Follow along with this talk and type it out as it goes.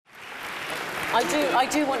I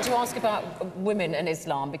do want to ask about women and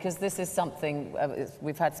Islam, because this is something,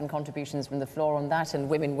 we've had some contributions from the floor on that, and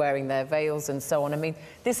women wearing their veils and so on. I mean,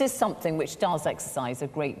 this is something which does exercise a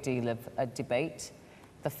great deal of debate.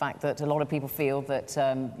 The fact that a lot of people feel that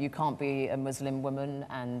you can't be a Muslim woman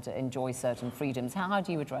and enjoy certain freedoms. How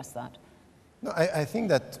do you address that? No, I think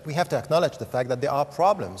that we have to acknowledge the fact that there are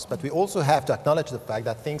problems, but we also have to acknowledge the fact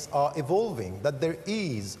that things are evolving, that there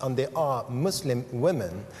is and there are Muslim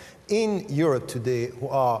women in Europe today who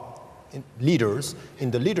are leaders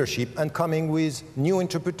in the leadership and coming with new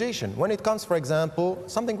interpretation. When it comes, for example,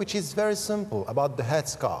 something which is very simple about the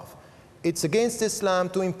headscarf. It's against Islam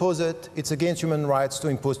to impose it, it's against human rights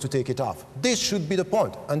to take it off. This should be the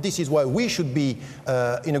point, and this is why we should be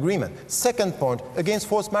in agreement. Second point, against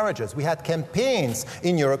forced marriages. We had campaigns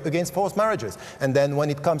in Europe against forced marriages. And then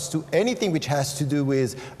when it comes to anything which has to do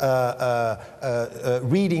with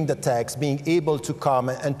reading the text, being able to come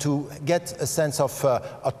and to get a sense of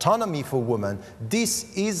autonomy for women,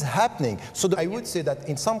 this is happening. So I would say that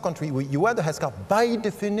in some countries, you wear the headscarf, by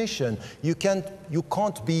definition, you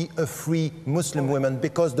can't be a free Muslim woman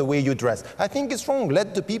because the way you dress. I think it's wrong.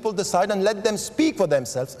 Let the people decide and let them speak for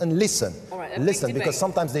themselves and listen. All right, listen, because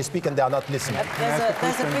sometimes they speak and they are not listening.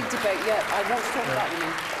 There's a big debate, yeah. I want to talk about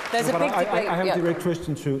women. There's a big debate. I have a direct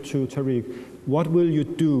question to Tariq. What will you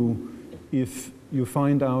do if you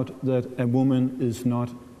find out that a woman is not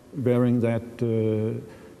wearing that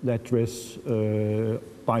dress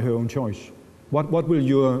by her own choice? What will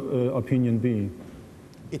your opinion be?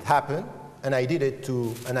 It happened. And I did it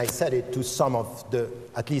and I said it to some of the,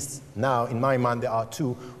 at least now in my mind there are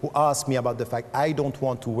two, who asked me about the fact I don't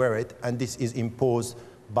want to wear it, and this is imposed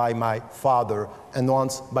by my father and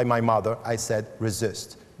once by my mother. I said,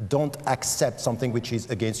 resist. Don't accept something which is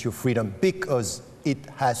against your freedom, because it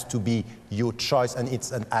has to be your choice and it's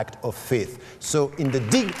an act of faith. So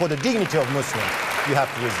for the dignity of Muslims, you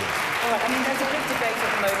have to resist. All right, I mean, there's a big debate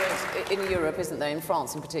at the moment in Europe, isn't there, in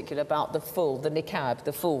France in particular, about the niqab,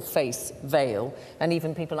 the full face veil, and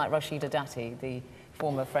even people like Rachida Dati, the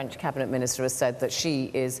former French cabinet minister, has said that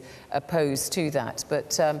she is opposed to that.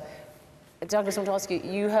 But Douglas, I want to ask you,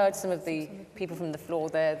 you heard some of the people from the floor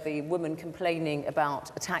there, the woman complaining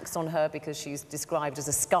about attacks on her because she's described as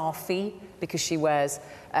a scarfie because she wears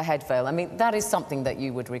a head veil. I mean, that is something that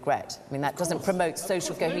you would regret. I mean, that doesn't promote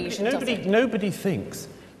social cohesion, does it? Nobody thinks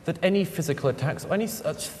that any physical attacks or any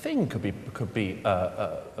such thing could be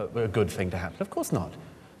a good thing to happen. Of course not.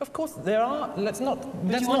 Of course there are. Let's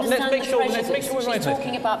make sure we're right.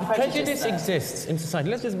 Talking about prejudice exists in society.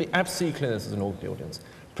 Let's just be absolutely clear as an audience.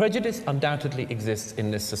 Prejudice undoubtedly exists in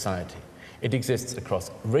this society. It exists across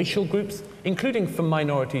racial groups, including from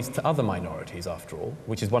minorities to other minorities, after all,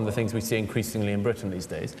 which is one of the things we see increasingly in Britain these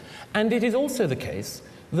days. And it is also the case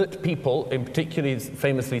that people, in particularly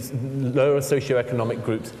famously lower socioeconomic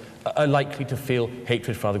groups, are likely to feel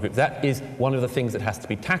hatred for other groups. That is one of the things that has to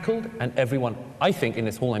be tackled, and everyone, I think, in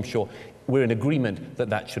this hall, I'm sure, we're in agreement that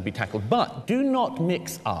that should be tackled. But do not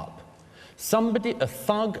mix up somebody, a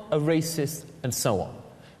thug, a racist, and so on,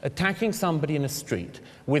 attacking somebody in a street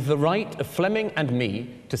with the right of Flemming and me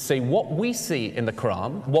to say what we see in the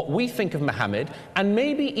Quran, what we think of Muhammad, and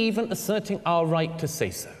maybe even asserting our right to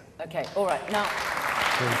say so. Okay, all right, now...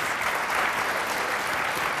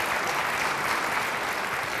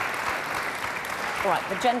 All right,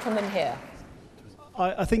 the gentleman here.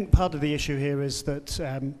 I think part of the issue here is that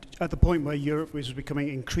at the point where Europe was becoming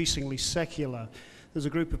increasingly secular, there's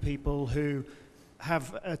a group of people who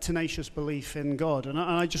have a tenacious belief in God. And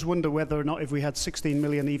I just wonder whether or not if we had 16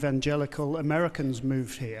 million evangelical Americans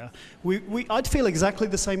moved here, I'd feel exactly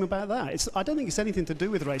the same about that. I don't think it's anything to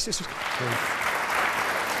do with race. It's just...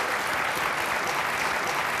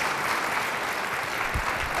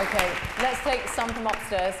 Okay, let's take some from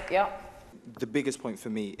upstairs. Yeah. The biggest point for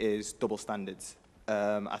me is double standards.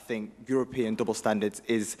 I think European double standards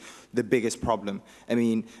is the biggest problem. I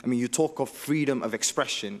mean, you talk of freedom of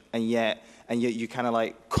expression, and yet you kind of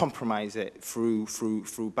like compromise it through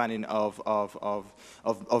banning of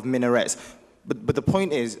minarets. But the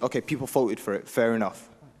point is, okay, people voted for it, fair enough.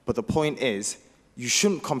 But the point is, you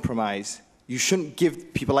shouldn't compromise. You shouldn't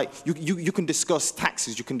give people, like, you can discuss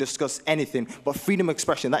taxes, you can discuss anything, but freedom of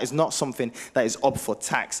expression, that is not something that is up for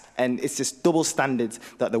tax. And it's this double standards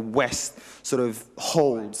that the West sort of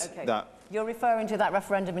holds. Okay. That. You're referring to that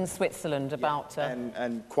referendum in Switzerland about...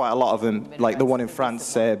 and quite a lot of them, like the one in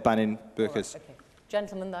France banning burqas. Right, okay.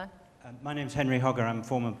 Gentleman there. My name's Henry Hogger. I'm a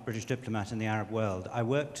former British diplomat in the Arab world. I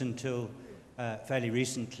worked until fairly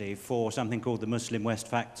recently for something called the Muslim West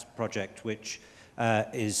Facts Project, which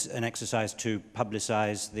is an exercise to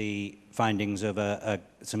publicise the findings of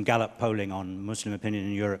some Gallup polling on Muslim opinion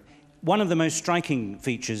in Europe. One of the most striking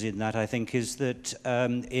features in that, I think, is that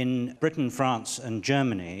in Britain, France, and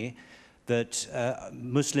Germany, that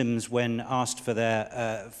Muslims, when asked for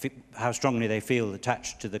their how strongly they feel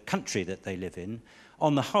attached to the country that they live in,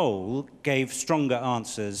 on the whole, gave stronger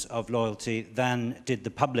answers of loyalty than did the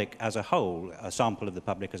public as a whole, a sample of the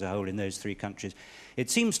public as a whole in those three countries. It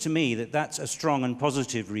seems to me that that's a strong and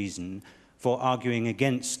positive reason for arguing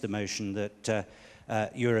against the motion that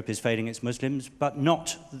Europe is failing its Muslims, but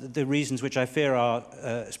not the reasons which I fear our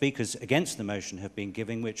speakers against the motion have been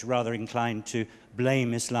giving, which rather inclined to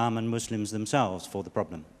blame Islam and Muslims themselves for the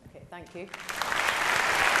problem. Okay, thank you.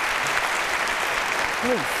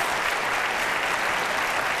 Please.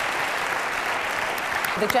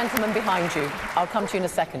 The gentleman behind you. I'll come to you in a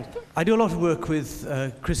second. I do a lot of work with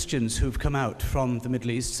Christians who've come out from the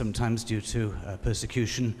Middle East, sometimes due to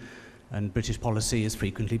persecution, and British policy is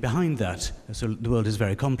frequently behind that. So the world is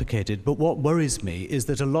very complicated. But what worries me is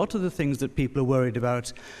that a lot of the things that people are worried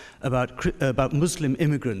about Muslim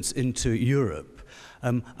immigrants into Europe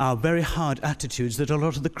are very hard attitudes that a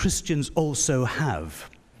lot of the Christians also have.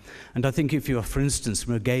 And I think if you are, for instance,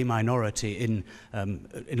 from a gay minority in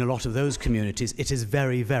a lot of those communities, it is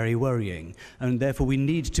very, very worrying. And therefore we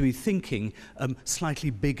need to be thinking slightly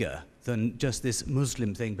bigger than just this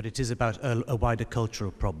Muslim thing, but it is about a wider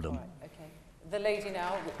cultural problem. Right, okay. The lady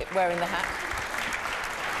now, wearing the hat.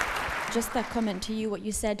 Just a comment to you, what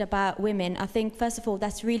you said about women. I think, first of all,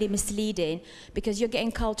 that's really misleading because you're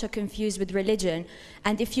getting culture confused with religion.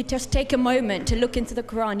 And if you just take a moment to look into the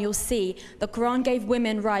Quran, you'll see the Quran gave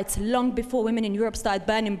women rights long before women in Europe started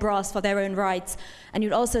burning bras for their own rights. And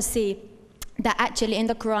you'll also see that actually in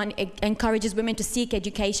the Quran it encourages women to seek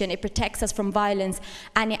education, it protects us from violence,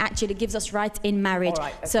 and it actually gives us rights in marriage. All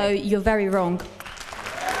right, okay. So you're very wrong.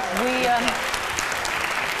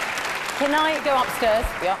 Can I go upstairs?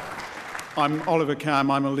 Yeah. I'm Oliver Cam,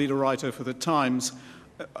 I'm a leader writer for The Times.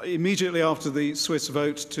 Immediately after the Swiss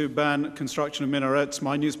vote to ban construction of minarets,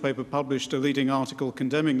 my newspaper published a leading article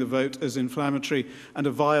condemning the vote as inflammatory and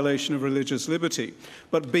a violation of religious liberty.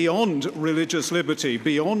 But beyond religious liberty,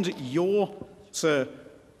 beyond your, sir,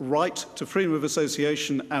 right to freedom of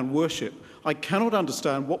association and worship, I cannot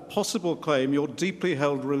understand what possible claim your deeply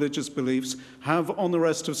held religious beliefs have on the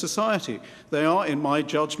rest of society. They are, in my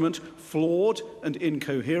judgment, flawed and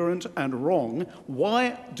incoherent and wrong.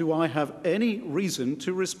 Why do I have any reason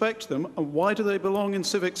to respect them, and why do they belong in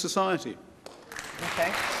civic society?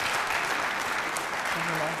 Okay.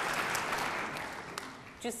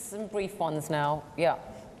 Just some brief ones now. Yeah.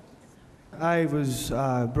 I was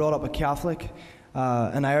brought up a Catholic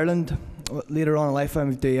in Ireland. Later on in life I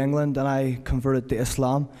moved to England and I converted to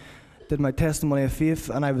Islam. Did my testimony of faith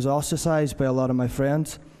and I was ostracised by a lot of my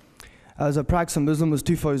friends. As a practicing Muslim was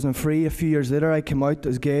 2003. A few years later I came out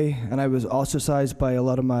as gay and I was ostracised by a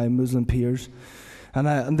lot of my Muslim peers.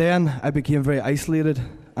 And then I became very isolated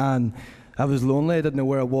and I was lonely, I didn't know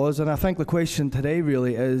where I was. And I think the question today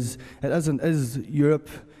really is, is Europe,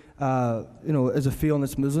 is it failing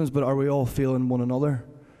its Muslims, but are we all failing one another?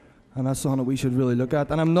 And that's something that we should really look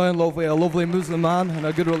at. And I'm now in love with a lovely Muslim man and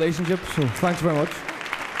a good relationship, so thanks very much.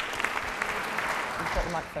 You've got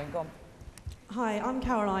the microphone, go on. Hi, I'm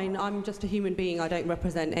Caroline. I'm just a human being. I don't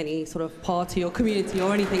represent any sort of party or community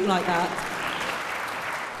or anything like that.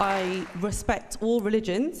 I respect all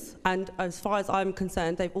religions, and as far as I'm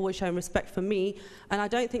concerned, they've always shown respect for me, and I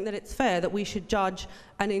don't think that it's fair that we should judge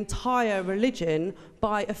an entire religion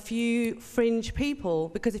by a few fringe people,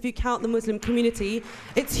 because if you count the Muslim community,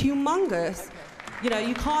 it's humongous. You know,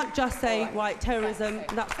 you can't just say, right, terrorism,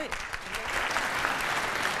 and that's it.